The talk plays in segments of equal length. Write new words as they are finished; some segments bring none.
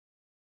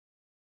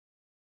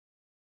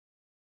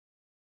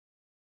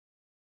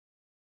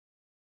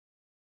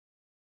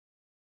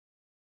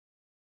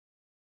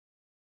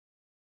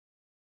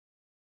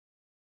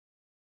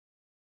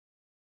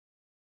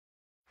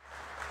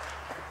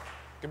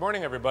Good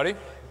morning, everybody.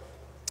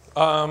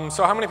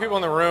 So how many people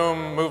in the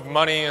room move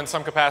money in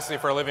some capacity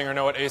for a living or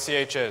know what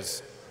ACH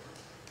is?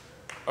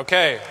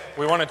 Okay,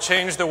 we want to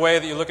change the way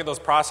that you look at those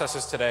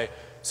processes today.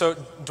 So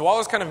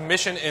Dwolla's kind of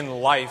mission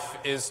in life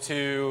is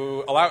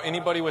to allow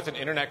anybody with an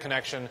internet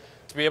connection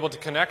to be able to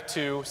connect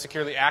to,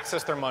 securely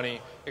access their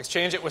money,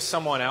 exchange it with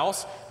someone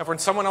else, and for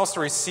someone else to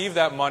receive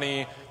that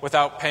money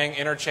without paying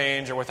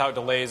interchange or without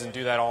delays and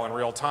do that all in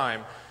real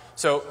time.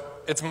 So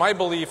it's my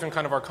belief and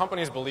kind of our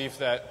company's belief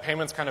that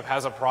payments kind of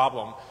has a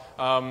problem.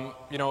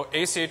 You know,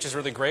 ACH is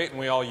really great and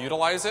we all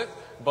utilize it,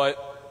 but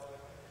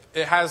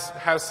it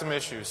has some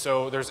issues.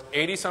 So there's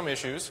 80-some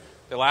issues.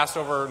 They last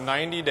over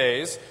 90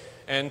 days.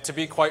 And to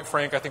be quite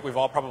frank, I think we've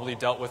all probably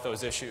dealt with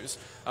those issues.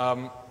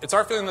 It's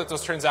our feeling that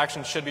those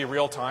transactions should be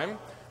real time.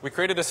 We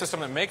created a system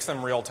that makes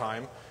them real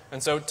time.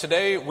 And so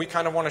today we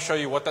kind of want to show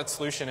you what that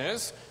solution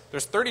is.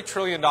 There's $30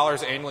 trillion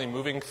annually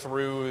moving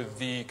through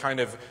the kind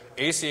of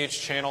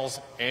ACH channels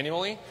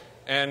annually.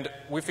 And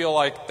we feel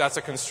like that's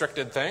a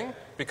constricted thing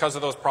because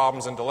of those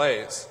problems and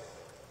delays.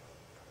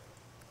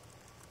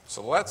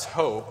 So let's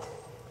hope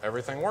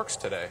everything works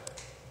today.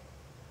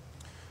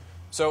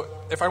 So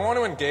if I want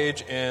to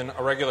engage in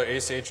a regular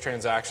ACH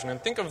transaction, and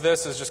think of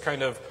this as just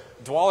kind of,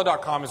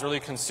 Dwolla.com is really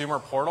a consumer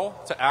portal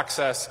to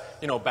access,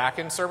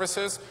 back-end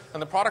services.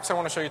 And the products I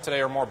want to show you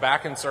today are more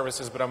back-end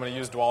services, but I'm going to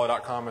use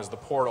Dwolla.com as the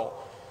portal.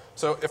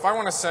 So if I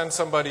want to send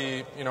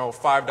somebody,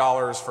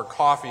 $5 for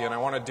coffee, and I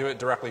want to do it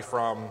directly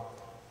from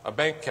a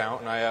bank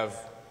account, and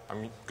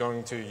I'm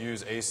going to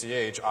use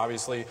ACH,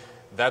 obviously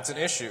that's an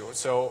issue.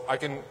 So I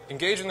can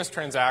engage in this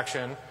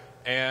transaction,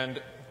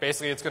 and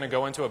basically it's going to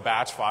go into a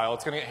batch file,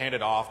 it's going to get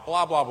handed off,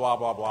 blah, blah, blah,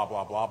 blah, blah,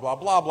 blah, blah, blah,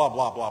 blah, blah,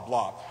 blah, blah,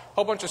 blah.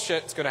 Whole bunch of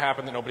shit is going to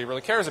happen that nobody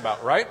really cares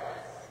about, right?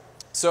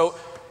 So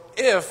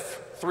if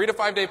 3 to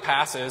 5 days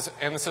passes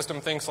and the system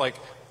thinks like,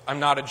 I'm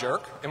not a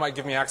jerk, it might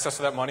give me access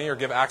to that money or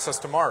give access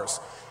to Mars.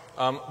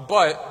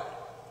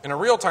 But in a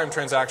real-time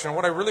transaction,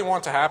 what I really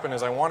want to happen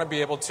is I want to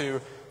be able to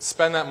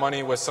spend that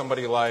money with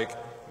somebody like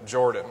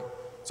Jordan.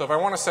 So if I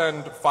want to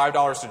send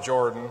 $5 to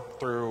Jordan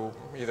through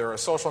either a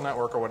social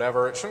network or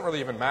whatever, it shouldn't really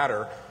even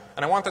matter,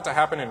 and I want that to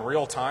happen in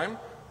real time,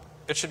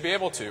 it should be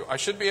able to. I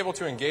should be able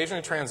to engage in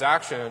a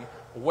transaction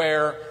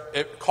where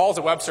it calls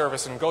a web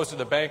service and goes to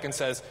the bank and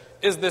says,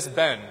 is this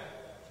Ben?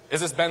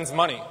 Is this Ben's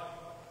money?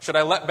 Should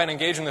I let Ben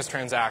engage in this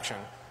transaction?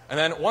 And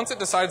then once it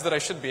decides that I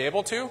should be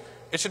able to,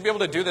 it should be able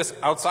to do this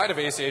outside of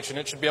ACH, and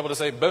it should be able to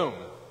say, boom.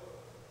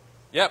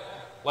 Yep,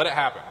 let it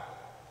happen.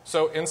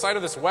 So inside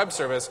of this web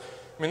service,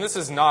 this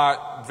is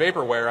not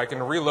vaporware. I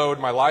can reload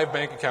my live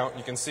bank account.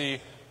 You can see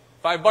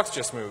 $5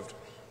 just moved.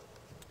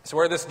 So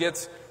where this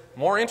gets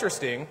more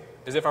interesting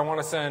is if I want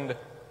to send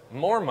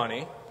more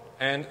money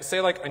and say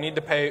like I need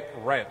to pay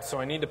rent.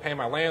 So I need to pay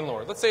my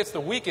landlord. Let's say it's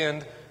the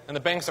weekend and the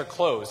banks are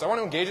closed. I want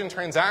to engage in a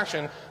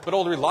transaction, but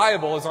old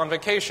Reliable is on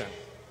vacation.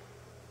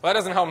 Well, that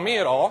doesn't help me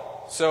at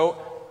all. So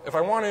if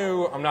I want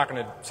to, I'm not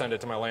going to send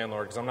it to my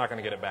landlord because I'm not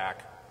going to get it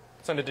back.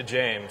 Send it to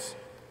James.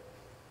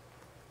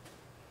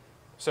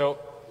 So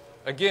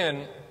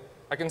again,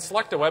 I can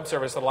select a web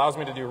service that allows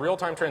me to do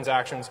real-time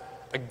transactions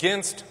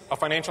against a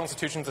financial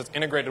institution that's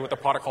integrated with a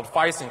product called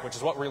FiSync, which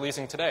is what we're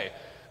releasing today.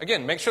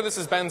 Again, make sure this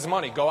is Ben's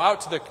money. Go out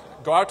to the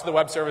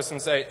web service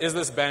and say, is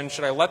this Ben?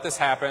 Should I let this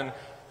happen?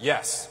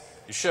 Yes,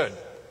 you should.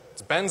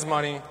 It's Ben's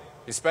money.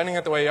 He's spending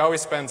it the way he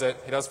always spends it.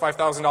 He does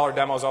 $5,000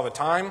 demos all the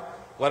time.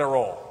 Let it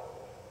roll.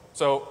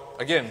 So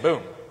again,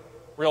 boom,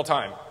 real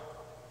time.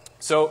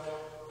 So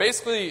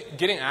basically,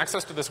 getting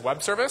access to this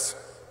web service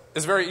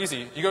is very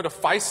easy. You go to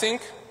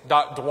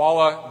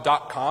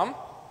FiSync.Dwolla.com,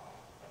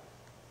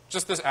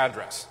 just this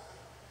address.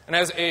 And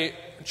as a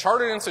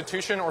chartered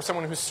institution or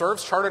someone who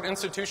serves chartered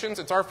institutions,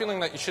 it's our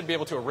feeling that you should be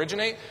able to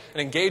originate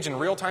and engage in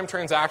real-time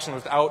transactions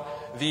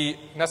without the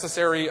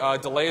necessary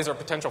delays or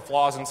potential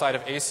flaws inside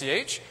of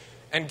ACH,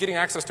 and getting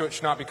access to it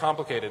should not be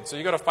complicated. So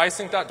you go to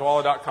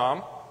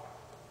FiSync.Dwolla.com,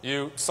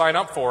 you sign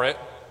up for it,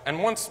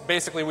 and once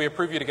basically we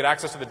approve you to get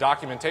access to the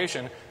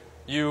documentation,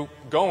 you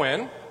go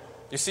in,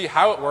 you see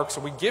how it works,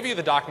 so we give you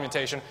the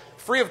documentation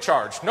free of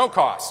charge, no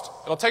cost.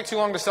 It'll take too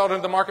long to sell it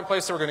into the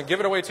marketplace, so we're going to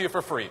give it away to you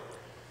for free.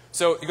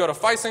 So you go to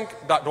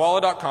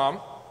FiSync.Dwolla.com,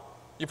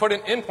 you put in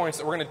endpoints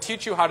that we're going to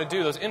teach you how to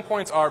do. Those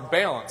endpoints are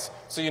balance,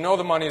 so you know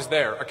the money is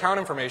there, account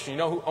information, you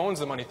know who owns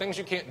the money, things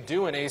you can't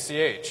do in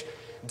ACH.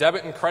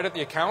 Debit and credit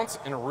the accounts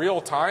in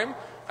real time,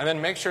 and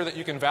then make sure that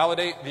you can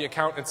validate the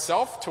account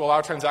itself to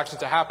allow transactions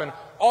to happen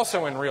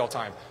also in real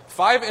time.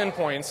 5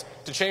 endpoints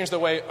to change the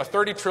way a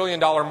 $30 trillion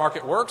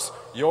market works.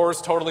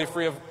 Yours totally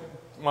free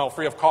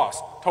of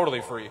cost,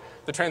 totally free.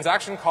 The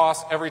transaction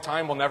cost every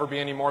time will never be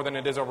any more than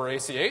it is over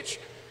ACH.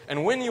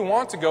 And when you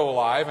want to go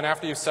live and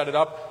after you've set it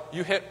up,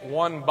 you hit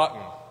one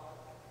button.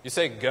 You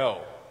say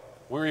go.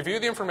 We review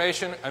the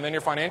information, and then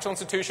your financial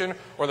institution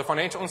or the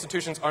financial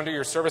institutions under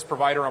your service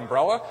provider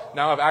umbrella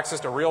now have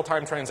access to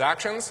real-time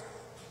transactions,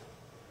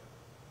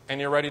 and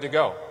you're ready to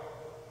go.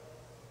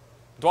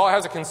 Dwolla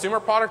has a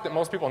consumer product that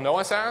most people know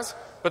us as,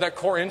 but that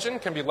core engine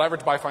can be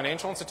leveraged by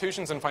financial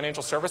institutions and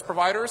financial service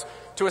providers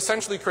to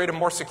essentially create a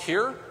more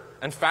secure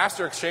and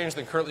faster exchange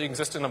than currently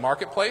exists in the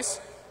marketplace.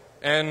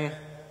 And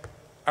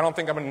I don't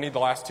think I'm going to need the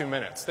last 2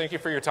 minutes. Thank you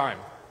for your time.